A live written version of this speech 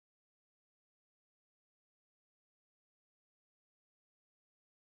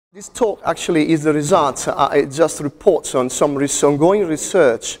This talk actually is the result, it just reports on some ongoing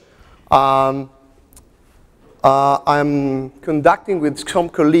research I'm conducting with some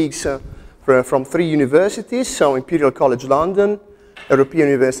colleagues from 3 universities, so Imperial College London, European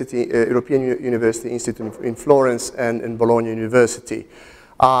University Institute in Florence, and Bologna University.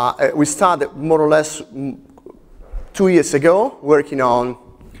 We started more or less 2 years ago working on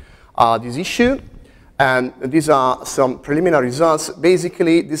this issue. And these are some preliminary results.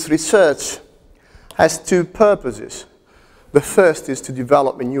 Basically, this research has 2 purposes. The first is to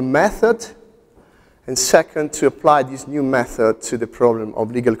develop a new method, and second, to apply this new method to the problem of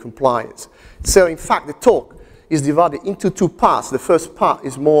legal compliance. So, in fact, the talk is divided into 2 parts. The first part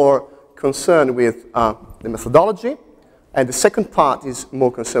is more concerned with the methodology, and the second part is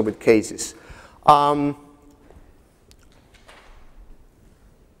more concerned with cases.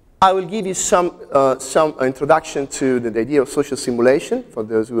 I will give you some introduction to the idea of social simulation, for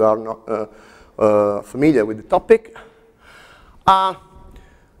those who are not familiar with the topic.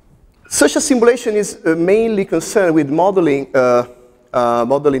 Social simulation is mainly concerned with modeling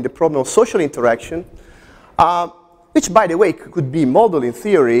the problem of social interaction, which, by the way, could be modeled in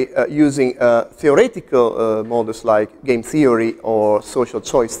theory using theoretical models like game theory or social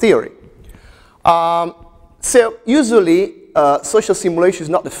choice theory. So usually, social simulation is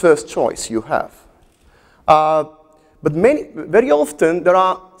not the first choice you have. But very often there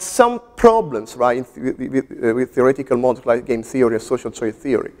are some problems, right, with theoretical models like game theory or social choice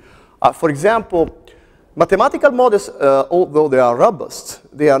theory. For example, mathematical models, although they are robust,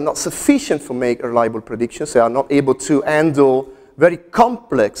 they are not sufficient for make reliable predictions. They are not able to handle very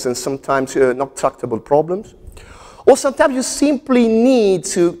complex and sometimes not tractable problems. Or sometimes you simply need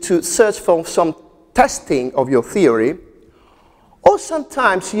to search for some testing of your theory. Or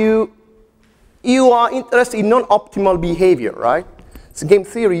sometimes you are interested in non-optimal behavior, right? So game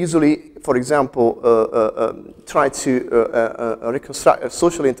theory usually, for example, try to reconstruct a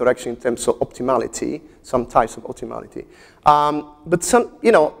social interaction in terms of optimality, some types of optimality. But some,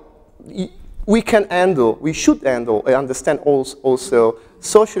 we can handle, we should handle, and understand also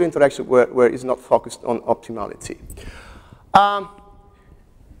social interaction where it's not focused on optimality.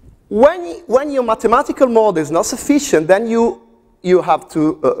 When your mathematical model is not sufficient, then you have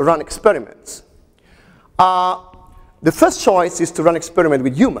to run experiments. The first choice is to run experiment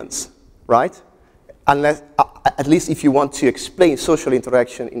with humans, right? Unless, at least if you want to explain social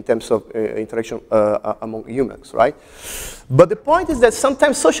interaction in terms of interaction among humans, right? But the point is that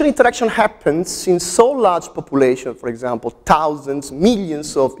sometimes social interaction happens in so large population, for example, thousands,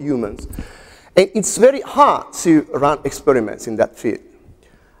 millions of humans, and it's very hard to run experiments in that field.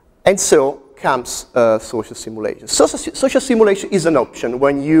 And so comes social simulation. Social simulation is an option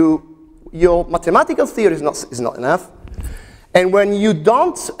when your mathematical theory is not enough, and when you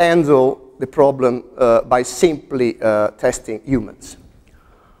don't handle the problem by simply testing humans.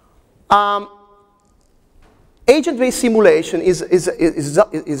 Agent-based simulation is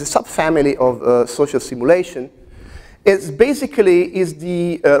a subfamily of social simulation. It basically is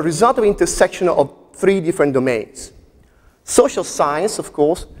the result of intersection of 3 different domains. Social science, of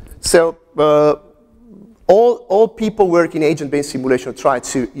course. So all people working in agent-based simulation try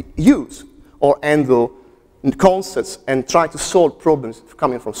to use or handle concepts and try to solve problems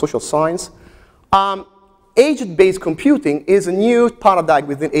coming from social science. Agent-based computing is a new paradigm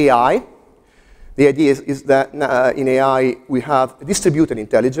within AI. The idea is that in AI we have distributed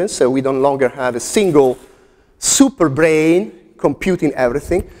intelligence, so we no longer have a single super brain computing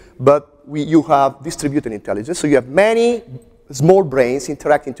everything, but you have distributed intelligence. So you have many small brains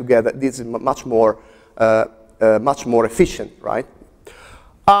interacting together. This is much more efficient, right?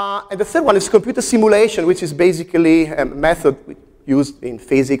 And the third one is computer simulation, which is basically a method used in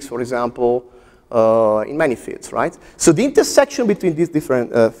physics, for example, in many fields, right? So the intersection between these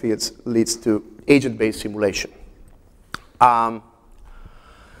different fields leads to agent-based simulation. In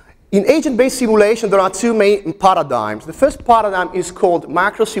agent-based simulation, there are 2 main paradigms. The first paradigm is called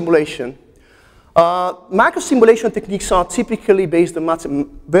macro simulation. Macro simulation techniques are typically based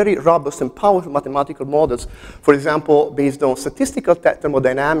on very robust and powerful mathematical models, for example, based on statistical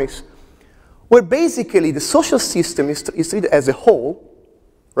thermodynamics, where basically the social system is treated as a whole,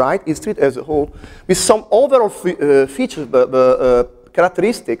 right? It's treated as a whole with some overall features,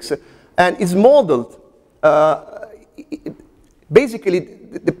 characteristics, and is modeled. Basically,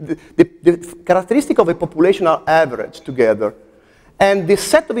 the characteristics of a population are averaged together. And this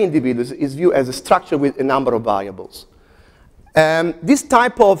set of individuals is viewed as a structure with a number of variables. This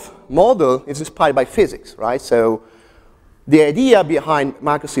type of model is inspired by physics, right? So the idea behind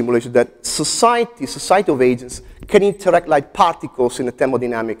macro simulation is that society of agents can interact like particles in a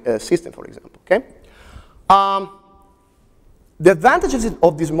thermodynamic system, for example, okay? The advantages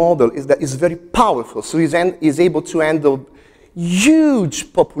of this model is that it's very powerful, so it's able to handle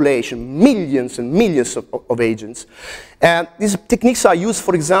huge population, millions and millions of agents. And these techniques are used,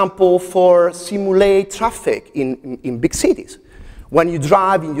 for example, for simulate traffic in big cities. When you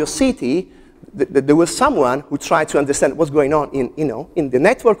drive in your city, there was someone who tried to understand what's going on in the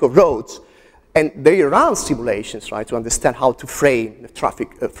network of roads, and they ran simulations, right, to understand how to frame the traffic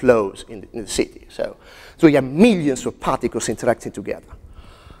flows in the city. So you have millions of particles interacting together.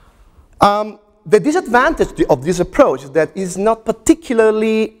 The disadvantage of this approach is that it's not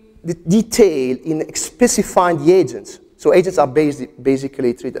particularly detailed in specifying the agents. So agents are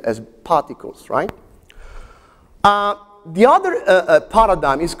basically treated as particles, right? The other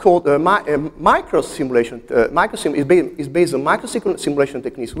paradigm is called micro simulation. Is based on micro simulation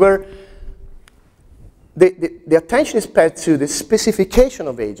techniques, where the attention is paid to the specification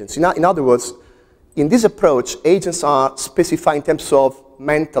of agents. In other words, in this approach, agents are specified in terms of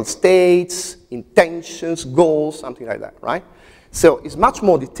mental states, intentions, goals, something like that, right? So it's much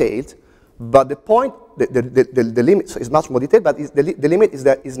more detailed, but the point, the limit is much more detailed, but the limit is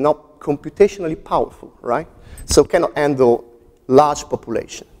that it's not computationally powerful, right? So cannot handle large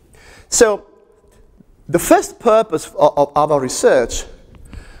population. So the first purpose of our research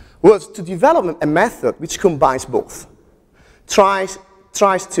was to develop a method which combines both, which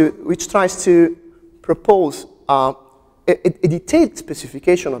tries to propose a detailed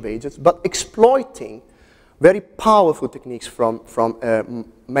specification of agents, but exploiting very powerful techniques from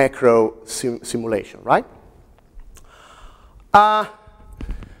macro simulation, right?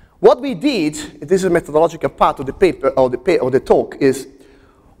 What we did, this is a methodological part of the paper, or the talk, is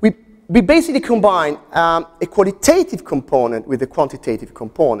we basically combine a qualitative component with a quantitative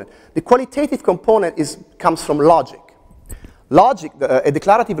component. The qualitative component comes from logic. Logic, a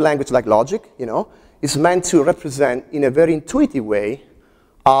declarative language like logic, is meant to represent in a very intuitive way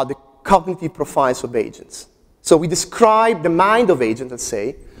the cognitive profiles of agents. So we describe the mind of agents, let's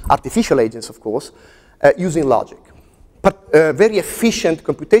say, artificial agents, of course, using logic, but very efficient,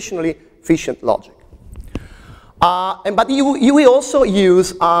 computationally efficient logic. But we also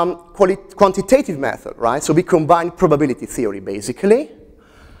use quantitative method, right? So we combine probability theory, basically.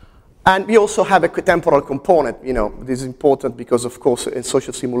 And we also have a temporal component. This is important because, of course, in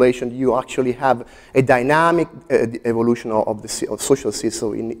social simulation, you actually have a dynamic evolution of social systems,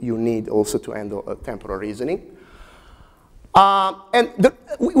 so you need also to handle temporal reasoning.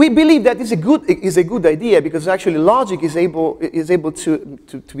 We believe that is a good idea because actually logic is able to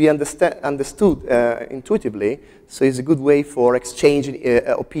be understood intuitively. So it's a good way for exchanging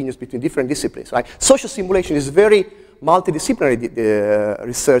opinions between different disciplines. Right? Social simulation is very multidisciplinary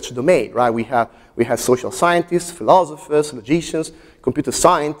research domain. Right? We have social scientists, philosophers, logicians, computer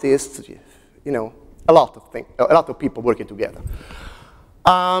scientists. A lot of people working together.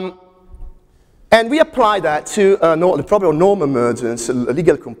 And we apply that to the problem of norm emergence,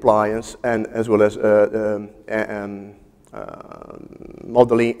 legal compliance, and as well as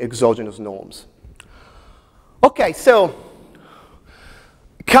modeling exogenous norms. Okay, so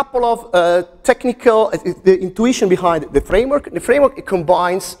a couple of technical, the intuition behind the framework. The framework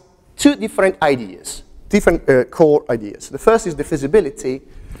combines two different ideas, different core ideas. The first is the feasibility,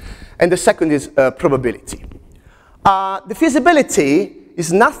 and the second is probability. The feasibility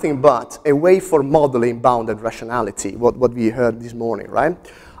is nothing but a way for modeling bounded rationality, what we heard this morning, right?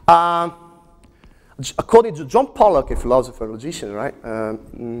 According to John Pollock, a philosopher and logician, right?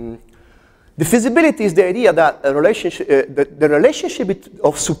 The feasibility is the idea that the relationship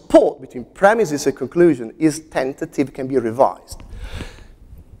of support between premises and conclusion is tentative, can be revised.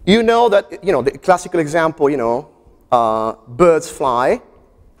 You know that, the classical example, birds fly.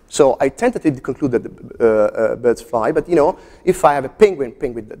 So I tentatively conclude that the birds fly, but if I have a penguin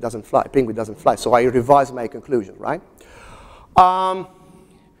doesn't fly. So I revise my conclusion, right?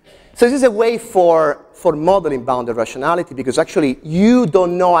 So this is a way for modeling bounded rationality because actually you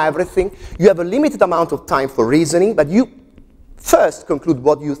don't know everything. You have a limited amount of time for reasoning, but you first conclude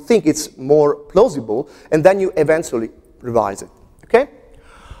what you think is more plausible, and then you eventually revise it, okay?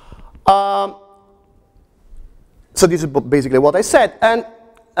 So this is basically what I said. And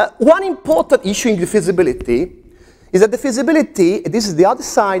one important issue in the feasibility is that the feasibility, this is the other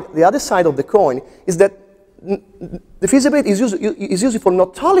side of the coin, is that the feasibility is useful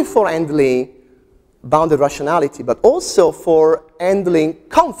not only for handling bounded rationality, but also for handling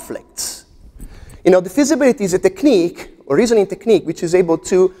conflicts. The feasibility is a technique, or reasoning technique, which is able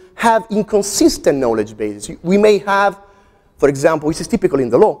to have inconsistent knowledge bases. We may have, for example, which is typical in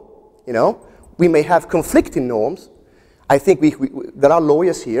the law, we may have conflicting norms. I think there are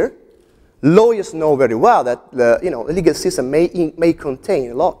lawyers here. Lawyers know very well that the legal system may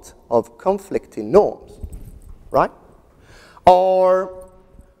contain a lot of conflicting norms, right? Or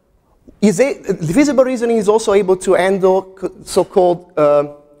divisible reasoning is also able to handle so-called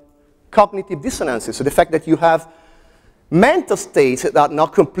cognitive dissonances. So the fact that you have mental states that are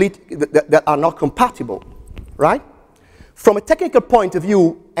not that are not compatible, right? From a technical point of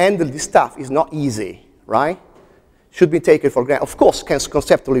view, handle this stuff is not easy, right? Should be taken for granted. Of course,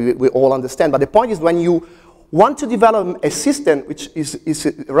 conceptually we all understand, but the point is when you want to develop a system which is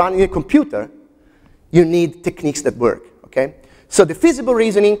running a computer, you need techniques that work, okay? So the feasible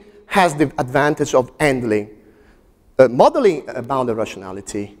reasoning has the advantage of handling, modeling bounded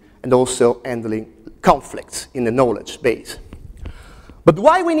rationality, and also handling conflicts in the knowledge base. But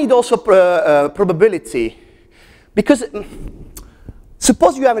why we need also probability? Because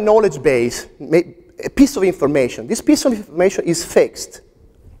suppose you have a knowledge base, a piece of information. This piece of information is fixed,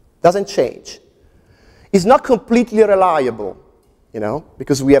 doesn't change. It's not completely reliable,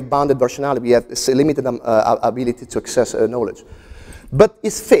 because we have bounded rationality, we have a limited ability to access knowledge. But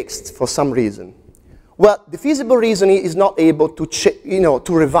it's fixed for some reason. Well, the feasible reasoning is not able to,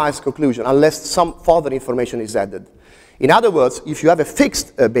 to revise conclusion unless some further information is added. In other words, if you have a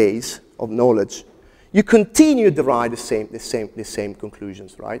fixed base of knowledge, you continue to derive the same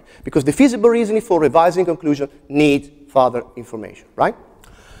conclusions, right? Because the feasible reasoning for revising conclusion needs further information, right?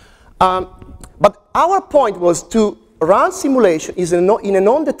 But our point was to run simulation in a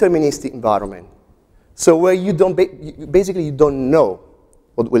non-deterministic environment. So where you don't basically you don't know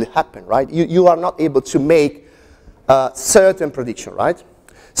what will happen, right? You are not able to make certain prediction, right?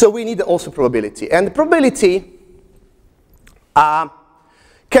 So we need also probability. And the probability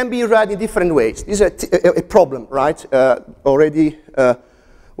can be read in different ways. This is a problem, right? Already,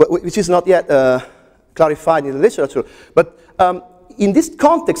 which is not yet clarified in the literature. But in this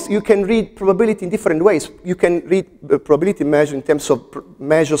context, you can read probability in different ways. You can read probability measure in terms of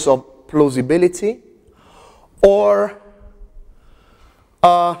measures of plausibility, or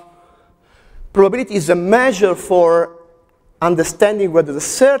probability is a measure for understanding whether a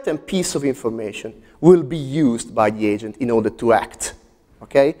certain piece of information will be used by the agent in order to act.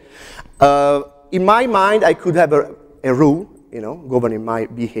 Okay? In my mind, I could have a rule, governing my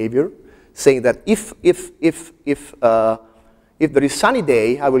behavior, saying that if there is sunny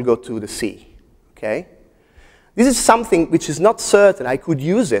day, I will go to the sea. Okay? This is something which is not certain. I could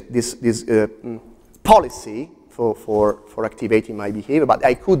use it, this policy for activating my behavior, but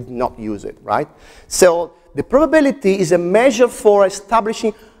I could not use it, right? So the probability is a measure for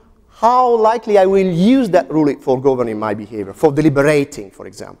establishing how likely I will use that rule for governing my behavior, for deliberating, for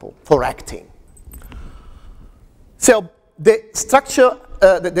example, for acting. So the structure,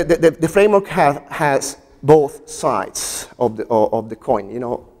 the framework has both sides of the coin,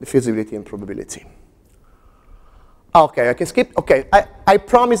 the feasibility and probability. Okay, I can skip. Okay, I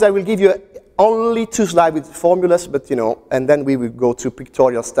promise I will give you only 2 slides with formulas, but and then we will go to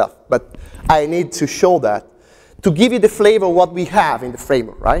pictorial stuff. But I need to show that to give you the flavor of what we have in the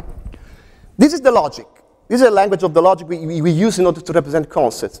framework, right? This is the logic. This is a language of the logic we use in order to represent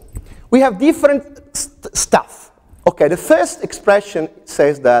concepts. We have different stuff. Okay, the first expression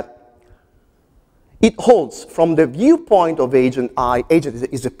says that it holds from the viewpoint of agent I. Agent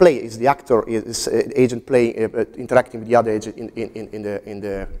is the player, is the actor, is agent playing, interacting with the other agent in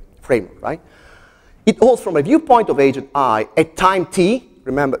the framework, right? It holds from a viewpoint of agent I at time t.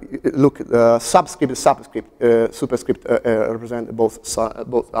 Remember, look, subscript and superscript represent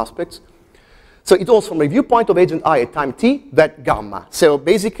both aspects. So it holds from a viewpoint of agent I at time t that gamma. So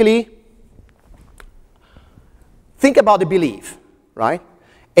basically, think about the belief, right?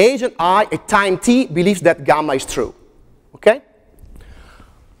 Agent I at time t believes that gamma is true, okay?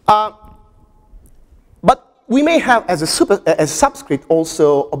 But we may have as a subscript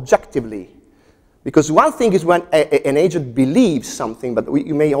also objectively, because one thing is when an agent believes something, but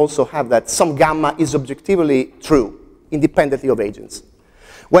you may also have that some gamma is objectively true, independently of agents.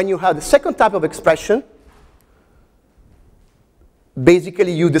 When you have the second type of expression,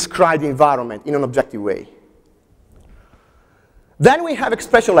 basically you describe the environment in an objective way. Then we have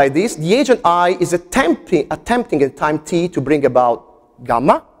expression like this. The agent I is attempting at time t to bring about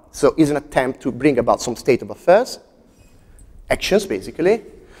gamma. So it's an attempt to bring about some state of affairs, actions basically.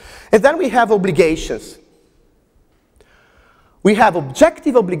 And then we have obligations. We have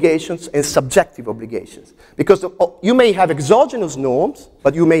objective obligations and subjective obligations. Because you may have exogenous norms,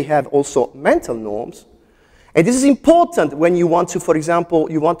 but you may have also mental norms. And this is important when you want to, for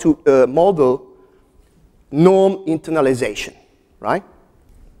example, you want to model norm internalization, right?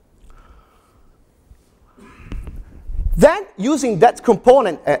 Then, using that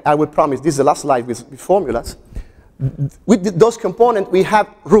component, I will promise, this is the last slide with formulas. With those components, we have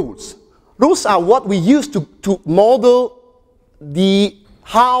rules. Rules are what we use to model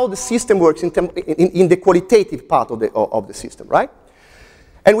how the system works in the qualitative part of the system, right?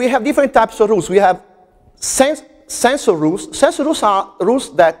 And we have different types of rules. We have sensor rules. Sensor rules are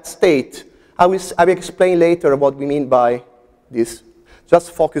rules that state, I will explain later what we mean by this.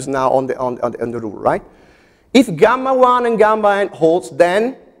 Just focus now on the rule, right? If gamma 1 and gamma n holds,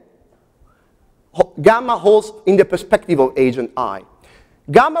 then gamma holds in the perspective of agent I.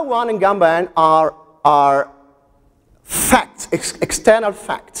 Gamma 1 and gamma n are facts, external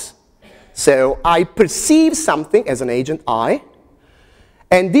facts. So I perceive something as an agent I,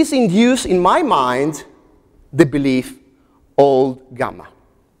 and this induces in my mind the belief old gamma.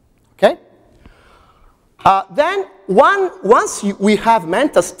 Okay? Then once we have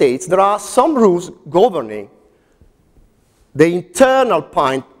mental states, there are some rules governing the internal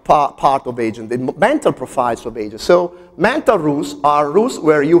part of agent, the mental profiles of agent. So mental rules are rules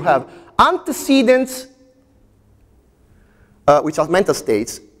where you have antecedents, which are mental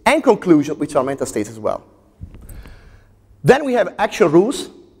states, and conclusions, which are mental states as well. Then we have action rules,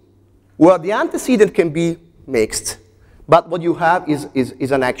 where the antecedent can be mixed, but what you have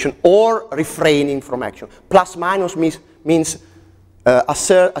is an action or refraining from action. Plus minus means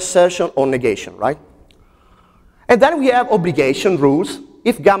assertion or negation, right? And then we have obligation rules.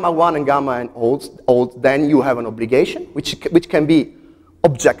 If gamma 1 and gamma n holds, then you have an obligation, which can be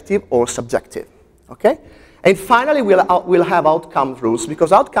objective or subjective, okay? And finally, we'll have outcome rules,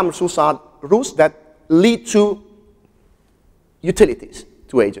 because outcome rules are rules that lead to utilities,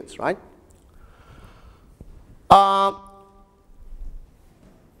 to agents, right?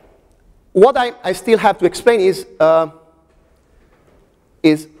 What I still have to explain is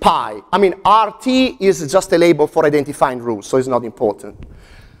pi. I mean, RT is just a label for identifying rules, so it's not important.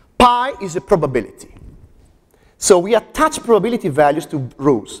 Pi is a probability. So we attach probability values to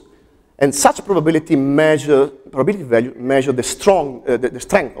rules. And such probability value measure the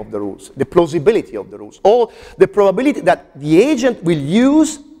strength of the rules, the plausibility of the rules, or the probability that the agent will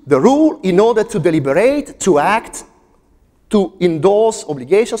use the rule in order to deliberate, to act, to endorse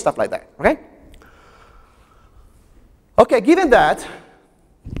obligations, stuff like that, okay? Okay, given that,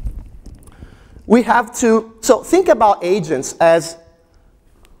 we have to, so think about agents as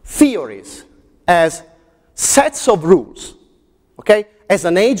theories, as sets of rules, okay? As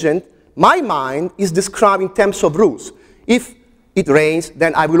an agent, my mind is described in terms of rules. If it rains,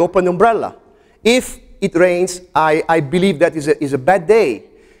 then I will open the umbrella. If it rains, I believe that is a bad day.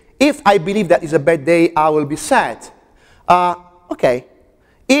 If I believe that is a bad day, I will be sad. Okay.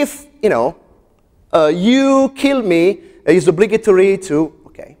 If, you kill me, it's obligatory to,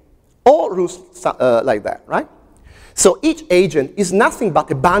 okay. All rules like that, right? So each agent is nothing but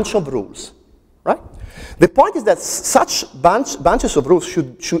a bunch of rules, right? The point is that such bunches of rules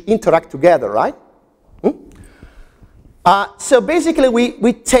should interact together, right? So basically,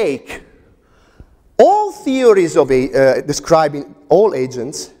 we take all theories of describing all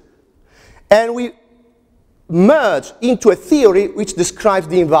agents, and we merge into a theory which describes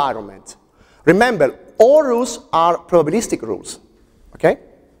the environment. Remember, all rules are probabilistic rules, okay?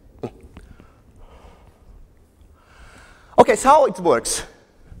 Okay, so how it works?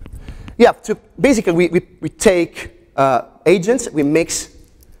 Yeah, basically we take agents, we mix,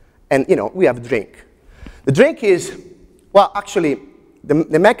 and we have a drink. The drink is, well, actually,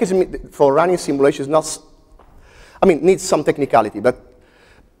 the mechanism for running simulation is not, needs some technicality, but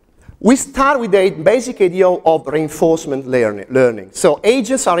we start with the basic idea of reinforcement learning. So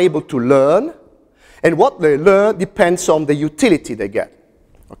agents are able to learn, and what they learn depends on the utility they get,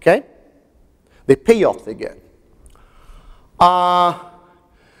 okay? The payoff they get.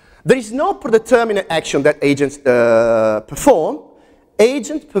 There is no predetermined action that agents perform.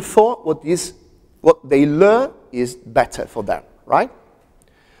 Agents perform what they learn is better for them, right?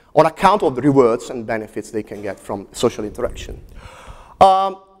 On account of the rewards and benefits they can get from social interaction.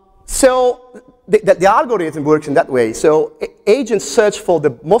 So the algorithm works in that way. So agents search for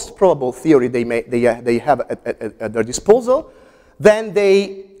the most probable theory they have at their disposal. Then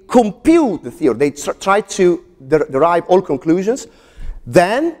they compute the theory. They try to derive all conclusions.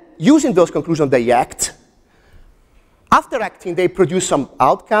 Then, using those conclusions, they act. After acting, they produce some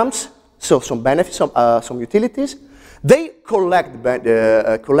outcomes, so some benefits, some utilities. They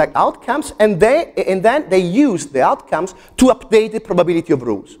collect outcomes, and then they use the outcomes to update the probability of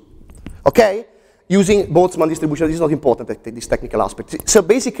rules. Okay? Using Boltzmann distribution, this is not important, this technical aspect. So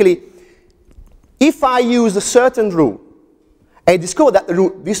basically, if I use a certain rule, and discover that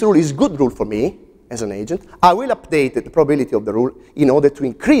this rule is a good rule for me, as an agent, I will update the probability of the rule in order to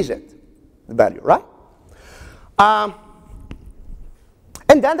increase it, the value, right? And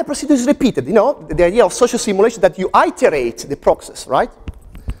then the procedure is repeated. You know, the idea of social simulation that you iterate the process, right?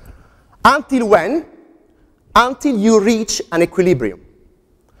 Until when? Until you reach an equilibrium.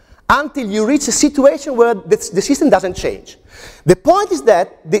 Until you reach a situation where the system doesn't change. The point is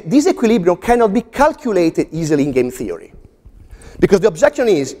that this equilibrium cannot be calculated easily in game theory. Because the objection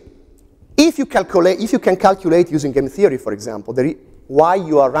is, if you can calculate using game theory, for example, why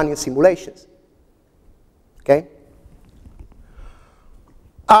you are running simulations. Okay?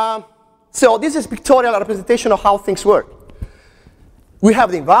 So this is pictorial representation of how things work. We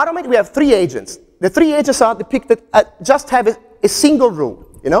have the environment, we have 3 agents. The 3 agents are depicted, just have a single rule,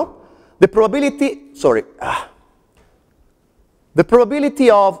 you know? The probability, the probability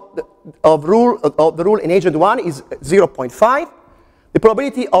of the rule in agent 1 is 0.5. The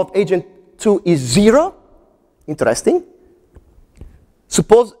probability of agent 2 is 0. Interesting.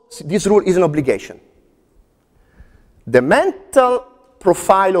 Suppose this rule is an obligation. The mental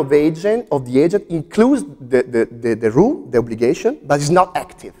profile of the agent includes the rule, the obligation, but is not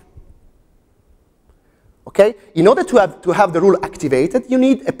active. Okay? In order to have the rule activated, you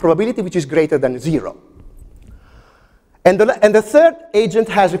need a probability which is greater than 0. And the third agent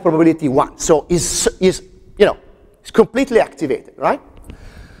has a probability 1, so is completely activated, right?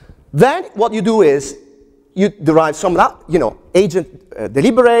 Then what you do is you derive some, agent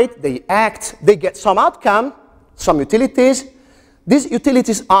deliberate, they act, they get some outcome, some utilities. These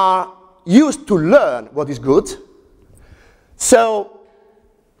utilities are used to learn what is good. So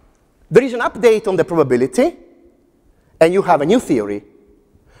there is an update on the probability, and you have a new theory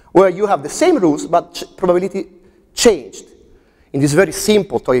where you have the same rules, but probability changed. In this very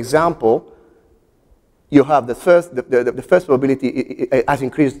simple toy example, you have the first probability has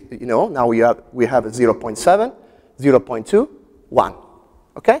increased, now we have a 0.7, 0.2, 1.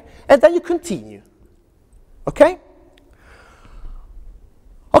 Okay? And then you continue. Okay?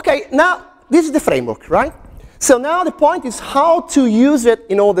 Okay, now this is the framework, right? So now the point is how to use it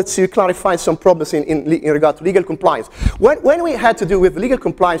in order to clarify some problems in regard to legal compliance. When we had to do with legal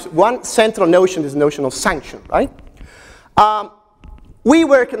compliance, one central notion is the notion of sanction, right? We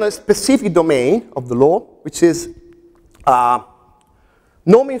work in a specific domain of the law, which is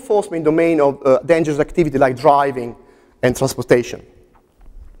norm enforcement domain of dangerous activity like driving and transportation.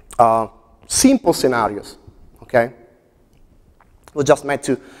 Simple scenarios, okay?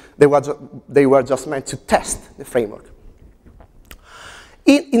 They were just meant to test the framework.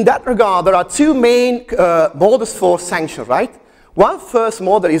 In that regard, there are 2 main models for sanction, right? One first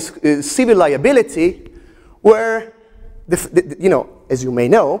model is civil liability, where, as you may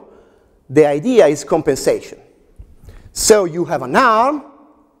know, the idea is compensation. So you have an harm,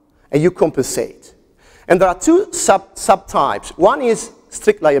 and you compensate. And there are 2 subtypes. One is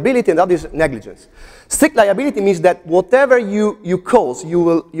strict liability, and the other is negligence. Strict liability means that whatever you cause, you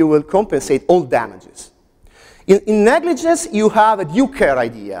will compensate all damages. In negligence, you have a due care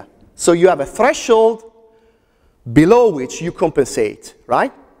idea. So you have a threshold below which you compensate,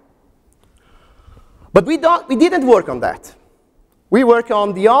 right? But we didn't work on that. We work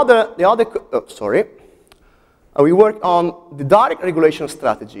on we work on the direct regulation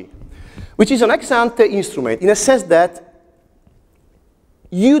strategy, which is an ex-ante instrument in a sense that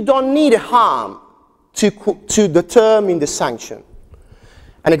you don't need a harm to determine the sanction.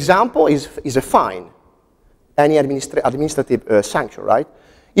 An example is a fine, any administrative sanction, right?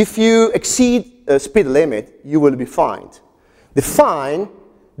 If you exceed a speed limit, you will be fined. The fine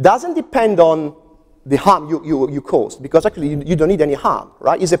doesn't depend on the harm you caused, because actually you don't need any harm,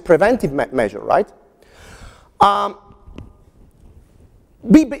 right? It's a preventive measure, right?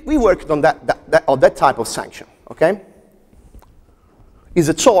 We worked on that type of sanction, okay? It's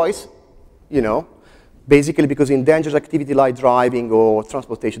a choice, basically because in dangerous activity like driving or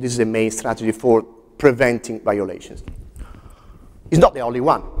transportation, this is the main strategy for preventing violations. It's not the only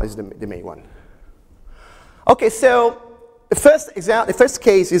one, but it's the main one. Okay, so the first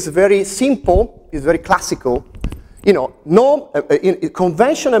case is very simple, is very classical.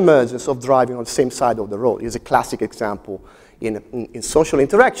 Conventional emergence of driving on the same side of the road is a classic example in social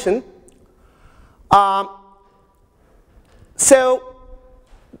interaction. So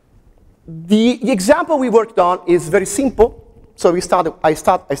the example we worked on is very simple. So I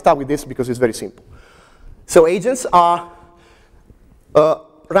start with this because it's very simple. So agents are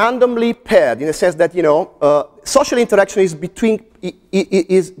randomly paired in the sense that social interaction is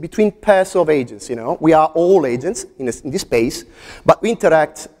between pairs of agents. We are all agents in this space, but we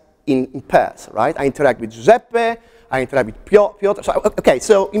interact in pairs, right? I interact with Giuseppe, I interact with Piotr.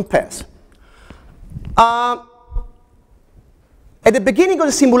 So in pairs. At the beginning of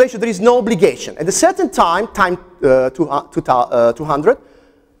the simulation, there is no obligation. At a certain time 200,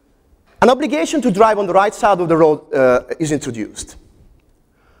 an obligation to drive on the right side of the road is introduced.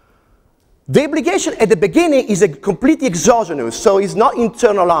 The obligation at the beginning is completely exogenous, so it's not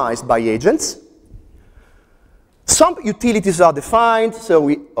internalized by agents. Some utilities are defined, so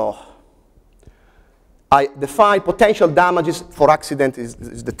I define potential damages for accident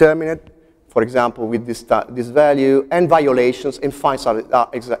is determined, for example, with this value, and violations and fines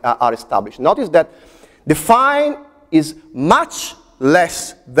are established. Notice that the fine is much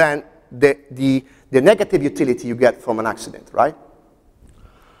less than the negative utility you get from an accident, right?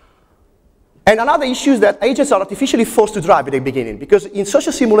 And another issue is that agents are artificially forced to drive at the beginning, because in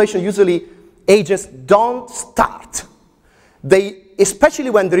social simulation, usually agents don't start.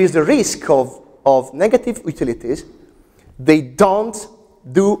 Especially when there is the risk of negative utilities, they don't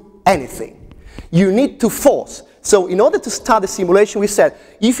do anything. You need to force. So in order to start the simulation, we said,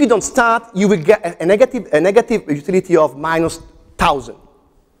 if you don't start, you will get a negative utility of -1,000.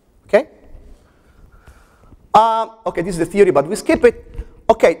 Okay? Okay, this is the theory, but we skip it.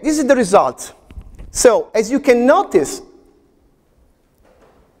 Okay, this is the result. So, as you can notice,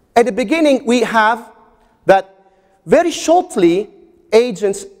 at the beginning we have that very shortly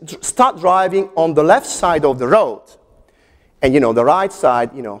agents start driving on the left side of the road. And the right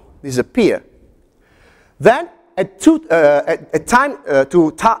side, disappear. Then at time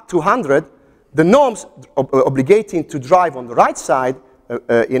 200, the norms obligating to drive on the right side,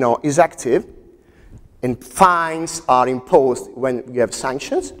 is active. And fines are imposed when we have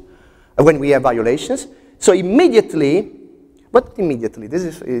sanctions, when we have violations. So immediately, this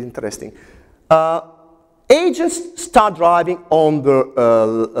is interesting. Agents start driving on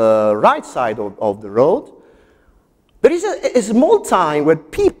the right side of the road. There is a small time where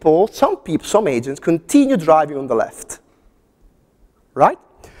some agents continue driving on the left, right?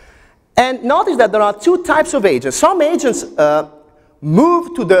 And notice that there are two types of agents. Some agents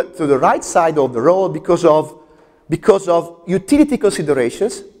move to the right side of the road because of utility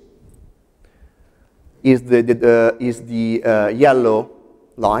considerations. Is the yellow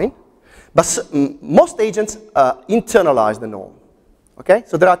line, but most agents internalize the norm. Okay,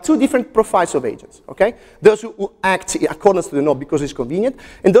 so there are two different profiles of agents. Okay, those who act in accordance to the norm because it's convenient,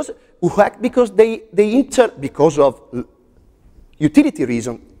 and those who act because because of utility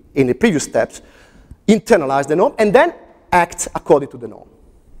reason in the previous steps, internalize the norm and then act according to the norm.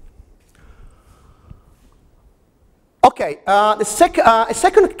 Okay, a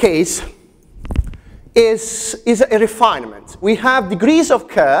second case is a refinement. We have degrees of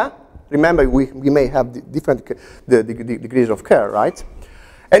care. Remember, we may have different degrees of care, right?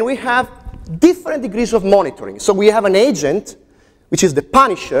 And we have different degrees of monitoring. So we have an agent, which is the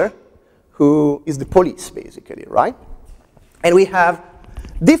punisher, who is the police, basically, right? And we have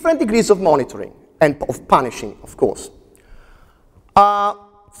different degrees of monitoring and of punishing, of course.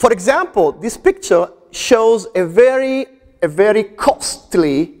 For example, this picture shows a very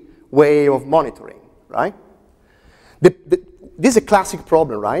costly way of monitoring, right? This is a classic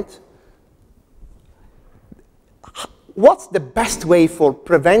problem, right? What's the best way for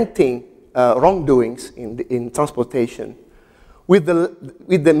preventing wrongdoings in transportation with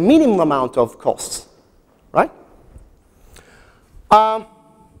the minimum amount of costs, right?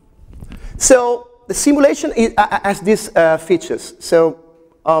 So the simulation has these features. So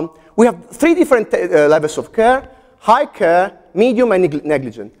we have three different levels of care: high care, medium, and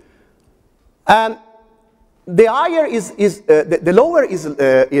negligent. The higher the lower is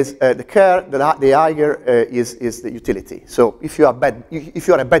the care. The higher is the utility. So if you are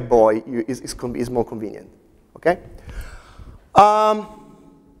a bad boy, it's more convenient. Okay.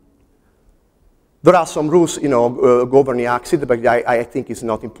 There are some rules, governing accident, but I think it's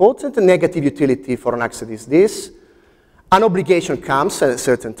not important. The negative utility for an accident is this: an obligation comes at a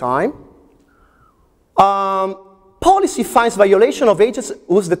certain time. Policy finds violation of agents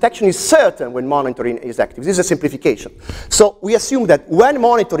whose detection is certain when monitoring is active. This is a simplification. So we assume that when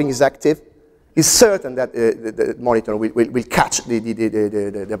monitoring is active, it's certain that the monitor will catch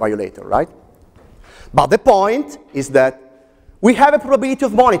the violator, right? But the point is that we have a probability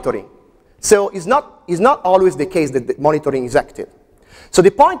of monitoring. So it's not always the case that the monitoring is active. So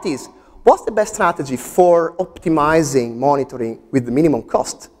the point is, what's the best strategy for optimizing monitoring with the minimum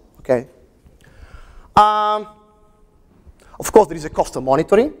cost? Okay. Of course, there is a cost of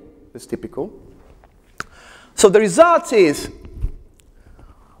monitoring. That's typical. So the result is,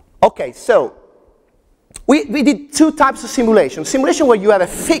 okay, so we did two types of simulation. Simulation where you have a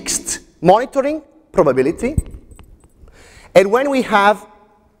fixed monitoring probability, and when we have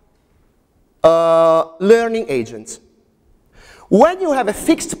learning agents. When you have a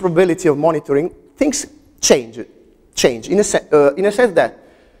fixed probability of monitoring, things change in a sense that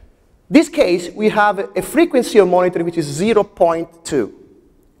this case we have a frequency of monitoring which is 0.2.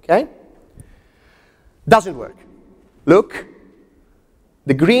 Okay? Doesn't work. Look,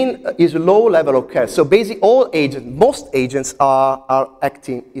 the green is a low level of care. So basically all agents, most agents are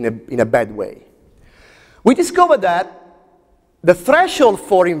acting in a bad way. We discovered that the threshold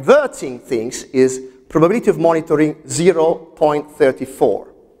for inverting things is probability of monitoring 0.34.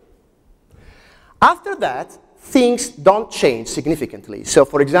 After that, things don't change significantly. So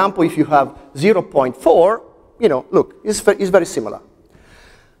for example, if you have 0.4, you know, look, it's very similar.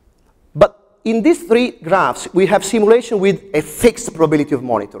 But in these three graphs, we have simulation with a fixed probability of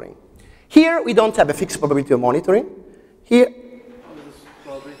monitoring. Here, we don't have a fixed probability of monitoring. Here. How is this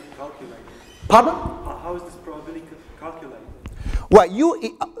probability calculated? Pardon? How is this probability calculated? Well,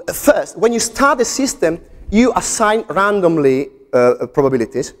 you, first, when you start the system, you assign randomly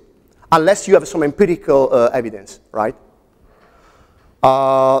probabilities, unless you have some empirical evidence, right?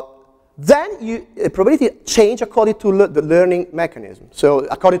 Then probability change according to the learning mechanism, so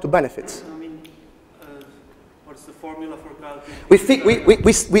according to benefits. I mean, what's the formula for calculating?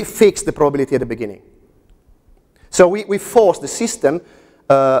 We fix the probability at the beginning. So we force the system,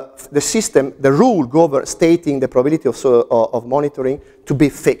 the rule stating the probability of monitoring to be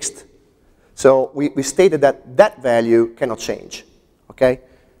fixed. So we stated that that value cannot change, okay?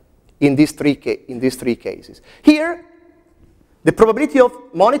 In these three cases. Here, the probability of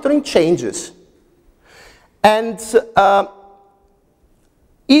monitoring changes. And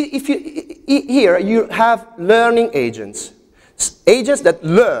here you have learning agents, agents that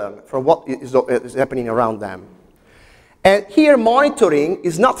learn from what is happening around them. And here monitoring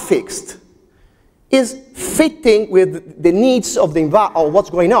is not fixed, is fitting with the needs of the environment, or what's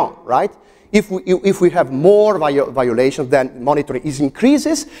going on, right? If we have more violations, then monitoring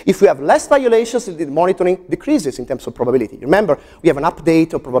increases. If we have less violations, the monitoring decreases in terms of probability. Remember, we have an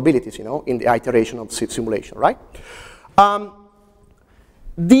update of probabilities, you know, in the iteration of simulation, right?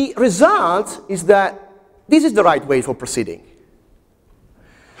 The result is that this is the right way for proceeding.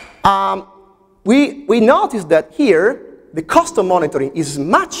 We notice that here, the cost of monitoring is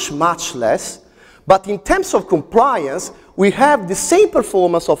much, much less, but in terms of compliance, we have the same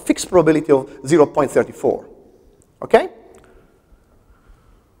performance of fixed probability of 0.34, okay?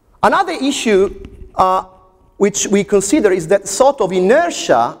 Another issue which we consider is that sort of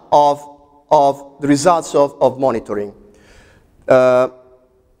inertia of the results of monitoring.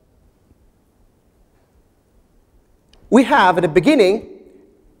 We have at the beginning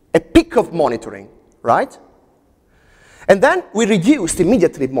a peak of monitoring, right? And then we reduced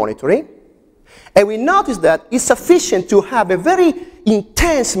immediately monitoring. And we notice that it's sufficient to have a very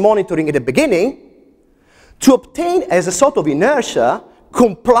intense monitoring at the beginning to obtain, as a sort of inertia,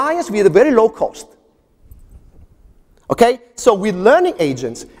 compliance with a very low cost. Okay? So with learning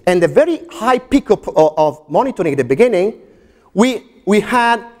agents and a very high peak of monitoring at the beginning, we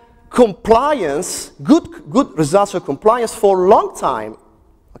had compliance, good results of compliance for a long time.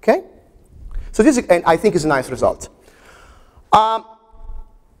 Okay? So this, and I think, is a nice result.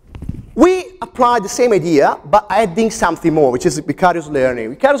 We applied the same idea, but adding something more, which is vicarious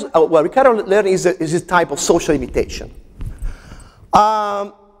learning. Vicarious learning is a type of social imitation.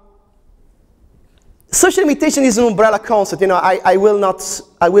 Social imitation is an umbrella concept. You know, I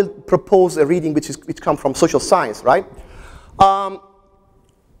will propose a reading which comes from social science, right?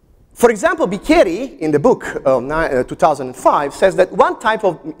 For example, Vicarious, in the book of 2005, says that one type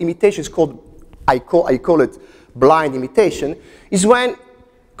of imitation is called, I call it blind imitation, is when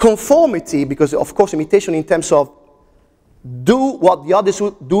conformity, because of course imitation in terms of do what the others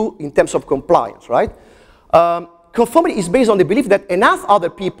would do in terms of compliance, right? Conformity is based on the belief that enough other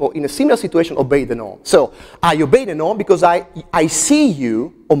people in a similar situation obey the norm. So I obey the norm because I see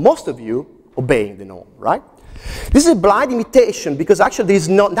you, or most of you, obeying the norm, right? This is a blind imitation because actually there is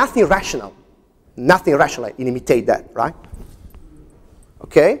nothing rational in imitate that, right?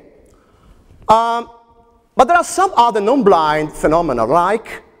 Okay? But there are some other non-blind phenomena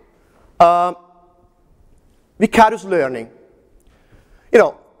like vicarious learning. You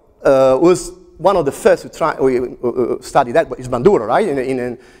know, was one of the first to study that is Bandura, right?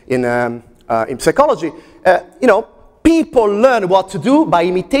 In psychology, you know, people learn what to do by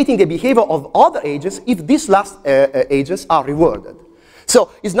imitating the behavior of other agents if these last agents are rewarded.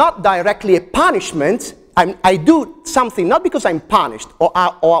 So it's not directly a punishment. I do something not because I'm punished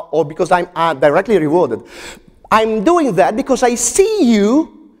or because I'm directly rewarded. I'm doing that because I see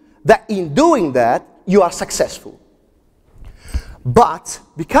you that in doing that you are successful. But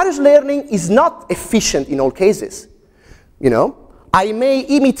vicarious learning is not efficient in all cases. You know, I may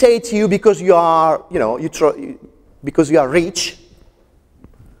imitate you because you are, you know, because you are rich.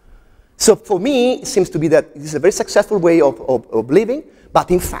 So for me, it seems to be that this is a very successful way of living, but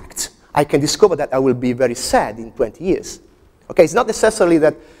in fact, I can discover that I will be very sad in 20 years. Okay, it's not necessarily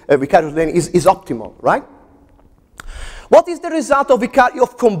that vicarious learning is optimal, right? What is the result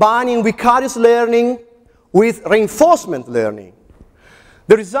of combining vicarious learning with reinforcement learning?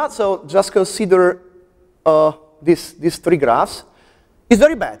 The result, so just consider these three graphs, is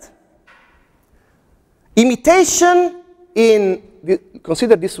very bad. Imitation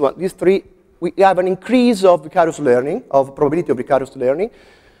consider this one, these three, we have an increase of vicarious learning, of probability of vicarious learning.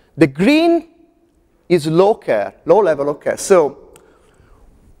 The green is low level of care. So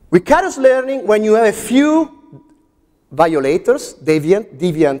vicarious learning, when you have a few violators,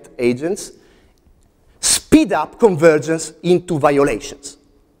 deviant agents, speed up convergence into violations.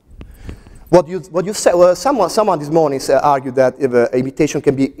 What you said, well, someone this morning argued that if imitation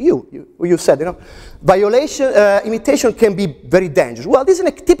can be, you said, you know, imitation can be very dangerous. Well, this is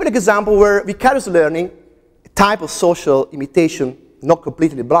a typical example where vicarious learning, type of social imitation, not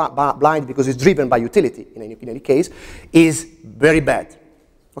completely blind because it's driven by utility in any case, is very bad.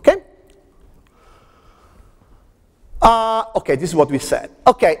 Okay? Okay, this is what we said.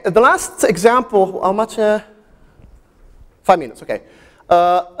 Okay, the last example, how much? 5 minutes, okay.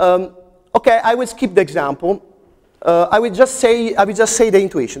 Okay, I will skip the example. I will just say the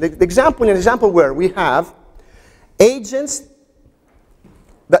intuition. The example is an example where we have agents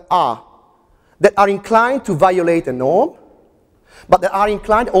that are inclined to violate a norm, but that are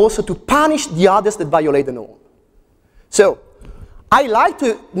inclined also to punish the others that violate the norm. So, I like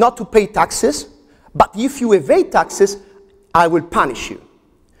not to pay taxes, but if you evade taxes, I will punish you.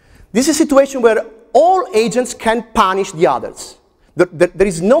 This is a situation where all agents can punish the others. There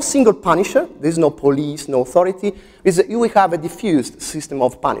is no single punisher. There is no police, no authority. You will have a diffused system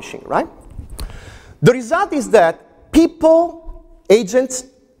of punishing, right? The result is that agents,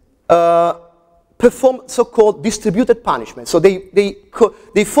 perform so-called distributed punishment. So they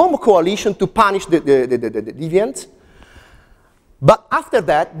form a coalition to punish the deviant. But after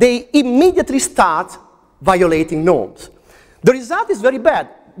that, they immediately start violating norms. The result is very bad.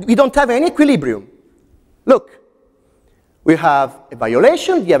 We don't have any equilibrium. Look. We have a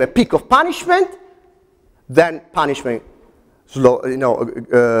violation, we have a peak of punishment, then punishment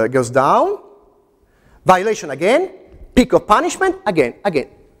goes down, violation again, peak of punishment, again,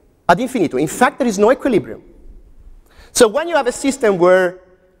 ad infinitum. In fact, there is no equilibrium. So when you have a system where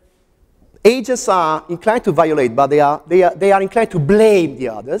agents are inclined to violate, but they are inclined to blame the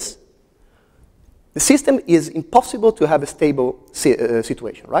others, the system is impossible to have a stable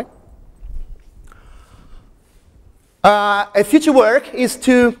situation, right? A future work is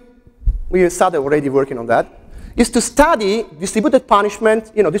we started already working on that, is to study distributed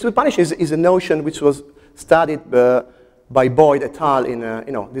punishment. You know, distributed punishment is a notion which was studied by Boyd et al.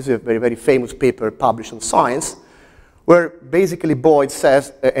 This is a very, very famous paper published in Science, where basically Boyd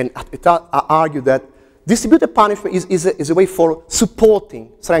says, and et al. Argue that distributed punishment is a way for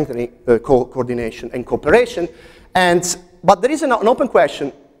supporting, strengthening coordination and cooperation. But there is an open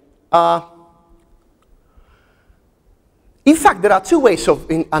question. In fact, there are two ways of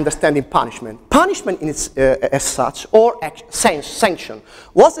understanding punishment. Punishment as such, or sanction.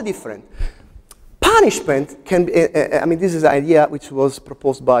 What's the difference? Punishment can be, this is an idea which was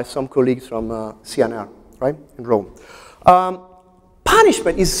proposed by some colleagues from CNR, right, in Rome.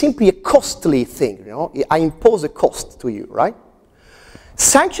 Punishment is simply a costly thing, you know. I impose a cost to you, right?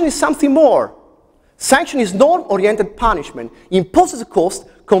 Sanction is something more. Sanction is norm-oriented punishment. It imposes a cost,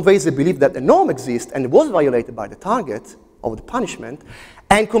 conveys the belief that the norm exists and was violated by the target of the punishment,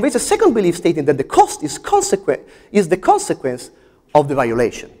 and conveys a second belief stating that the cost is the consequence of the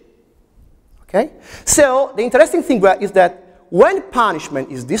violation. Okay? So the interesting thing is that when punishment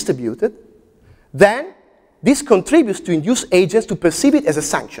is distributed, then this contributes to induce agents to perceive it as a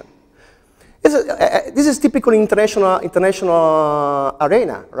sanction. This is typical in international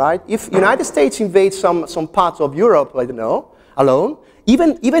arena, right? If United States invades some parts of Europe, I don't know, alone,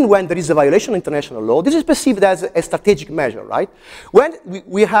 even when there is a violation of international law, this is perceived as a strategic measure, right? When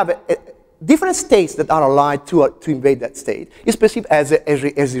we have different states that are allied to invade that state, it's perceived as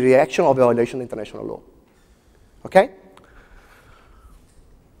a reaction of a violation of international law. Okay?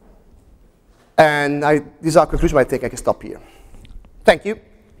 And this is our conclusion. I think I can stop here. Thank you.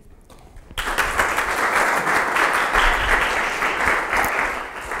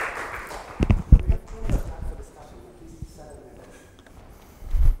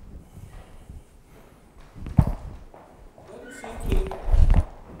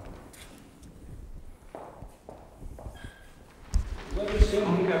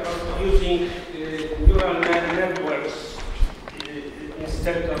 about using neural networks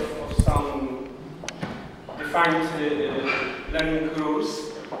instead of some defined learning rules.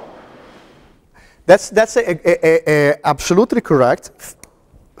 That's absolutely correct.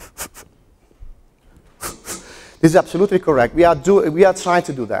 This is absolutely correct. We are trying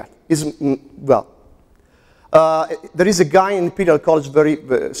to do that. There is a guy in Imperial College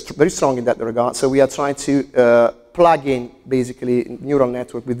very strong in that regard. So we are trying to plug in basically neural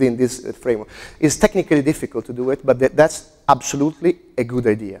network within this framework. It's technically difficult to do it, but that's absolutely a good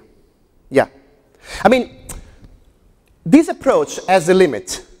idea. Yeah, I mean, this approach has a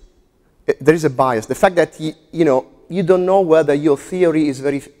limit. There is a bias. The fact that you don't know whether your theory is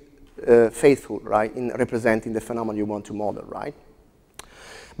very faithful, right, in representing the phenomenon you want to model, right?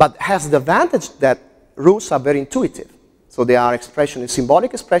 But has the advantage that rules are very intuitive. So they are expression,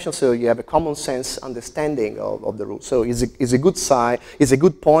 symbolic expression, so you have a common sense understanding of the rules. So it's a good side, it's a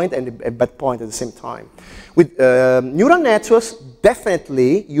good point and a bad point at the same time. With neural networks,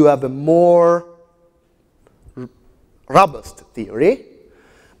 definitely you have a more robust theory,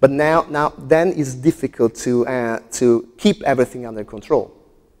 but then it's difficult to keep everything under control.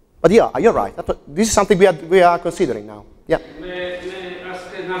 But yeah, you're right. This is something we are considering now. Yeah. May I ask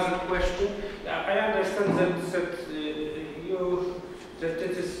another question? I understand that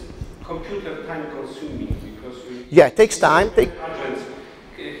it is computer time consuming because it takes time. Have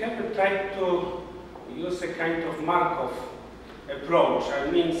you tried to use a kind of Markov approach?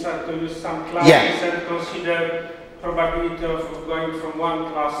 I mean, to use some classes and consider probability of going from one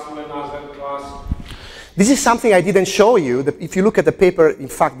class to another class. This is something I didn't show you. If you look at the paper, in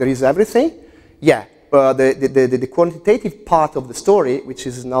fact, there is everything. Yeah, the quantitative part of the story, which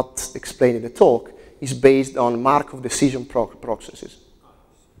is not explained in the talk, is based on Markov decision processes.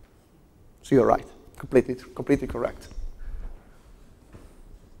 So you're right, completely correct.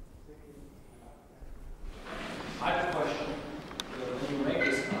 I have a question. When you make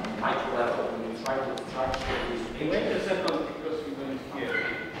this micro level, when you try to structure these, wait a second, because we don't hear.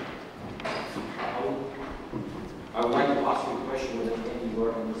 I would like to ask you a question whether any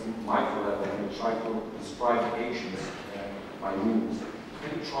word on this micro level, when you try to describe agents by rules,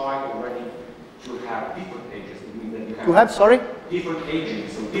 can you try already to have different agents? To have, sorry? Different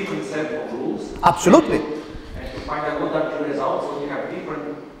agents, so different set of rules. Absolutely. And to find out what are the results, so you have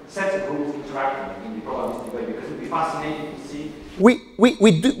different sets of rules interacting in the probabilistic way, because it would be fascinating to see.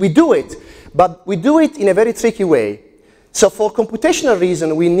 We do it, but we do it in a very tricky way. So for computational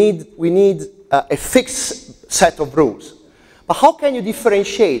reason, we need a fixed set of rules. But how can you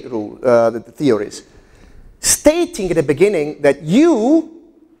differentiate the theories? Stating at the beginning that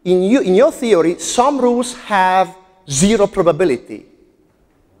in your theory, some rules have 0 probability,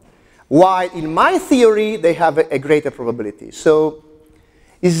 while in my theory, they have a greater probability. So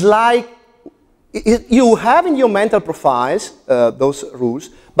it's like you have in your mental profiles those rules,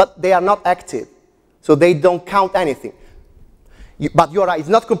 but they are not active. So they don't count anything. But you're right, it's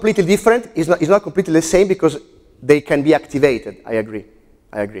not completely different, it's not completely the same because they can be activated. I agree.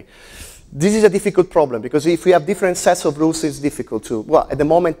 This is a difficult problem because if we have different sets of rules, it's difficult to, well, at the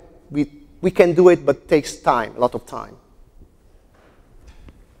moment, we can do it, but it takes time, a lot of time.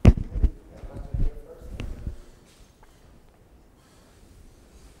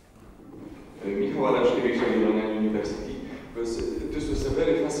 Bologna University. This was a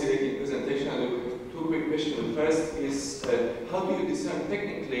very fascinating presentation. I have 2 quick questions. The first is, how do you discern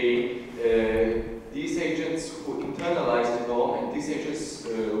technically these agents who internalize the norm and these agents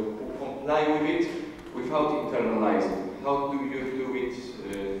who comply with it without internalizing? How do you do it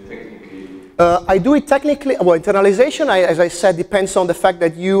technically? I do it technically. Well, internalization, as I said, depends on the fact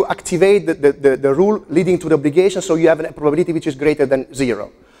that you activate the rule leading to the obligation, so you have a probability which is greater than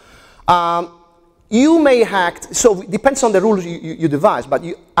 0. You may act, so it depends on the rules you devise, but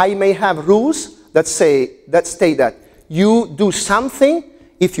I may have rules that state that you do something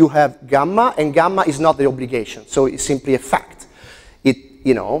if you have gamma, and gamma is not the obligation, so it's simply a fact.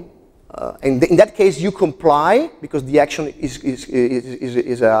 And in that case, you comply because the action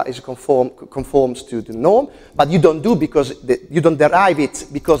conforms to the norm, but you don't do because you don't derive it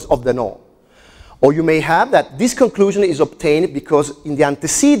because of the norm. Or you may have that this conclusion is obtained because in the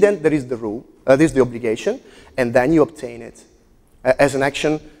antecedent there is the rule, there is the obligation, and then you obtain it as an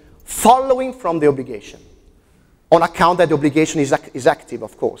action following from the obligation, on account that the obligation is active,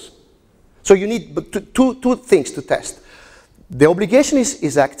 of course. So you need two things to test. The obligation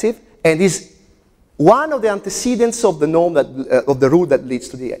is active and is one of the antecedents of the norm of the rule that leads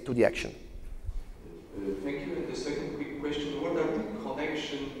to the action. Thank you. And the second quick question: what are the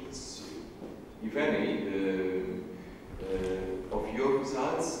connections, if any, of your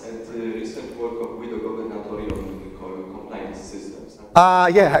results work of Guido Governatorio on the compliance systems.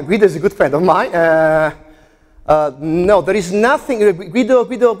 Yeah, Guido is a good friend of mine. No, there is nothing. Guido's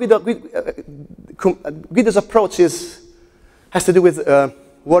approach has to do with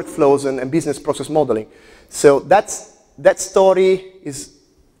workflows and business process modeling. So that story is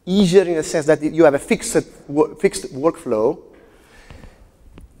easier in the sense that you have a fixed workflow.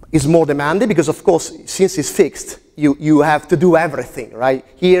 Is more demanding because, of course, since it's fixed, you have to do everything, right?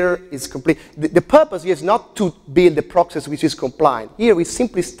 Here is complete. The purpose here is not to build a process which is compliant. Here we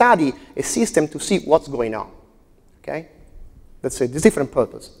simply study a system to see what's going on. Okay? That's it. It's a different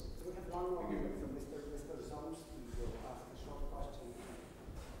purpose. We have one more from Mr. Zoms. He will ask a short question.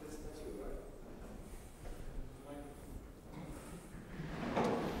 That's you, right?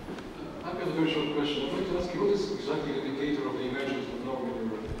 I've got a very short question. I'd like to ask you, what is exactly the indicator of the emergence of norm in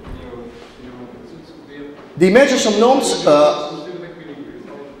your the emergence of norms,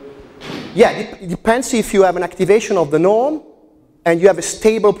 yeah, it depends if you have an activation of the norm and you have a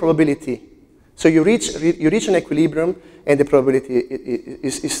stable probability. So you reach an equilibrium and the probability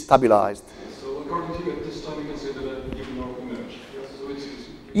is stabilized. So according to you, at this time you can say that a given norm emerged.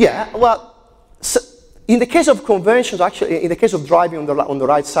 Yeah, well, so in the case of conventions, actually, in the case of driving on the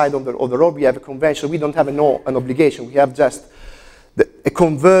right side of the road, we have a convention. We don't have an obligation. We have just a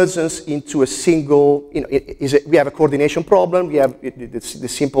convergence into a single, we have a coordination problem, we have the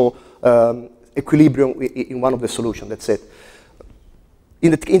simple equilibrium in one of the solutions, that's it.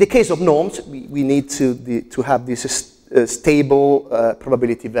 In the case of norms, we need to have this stable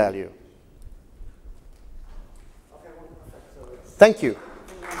probability value. Thank you.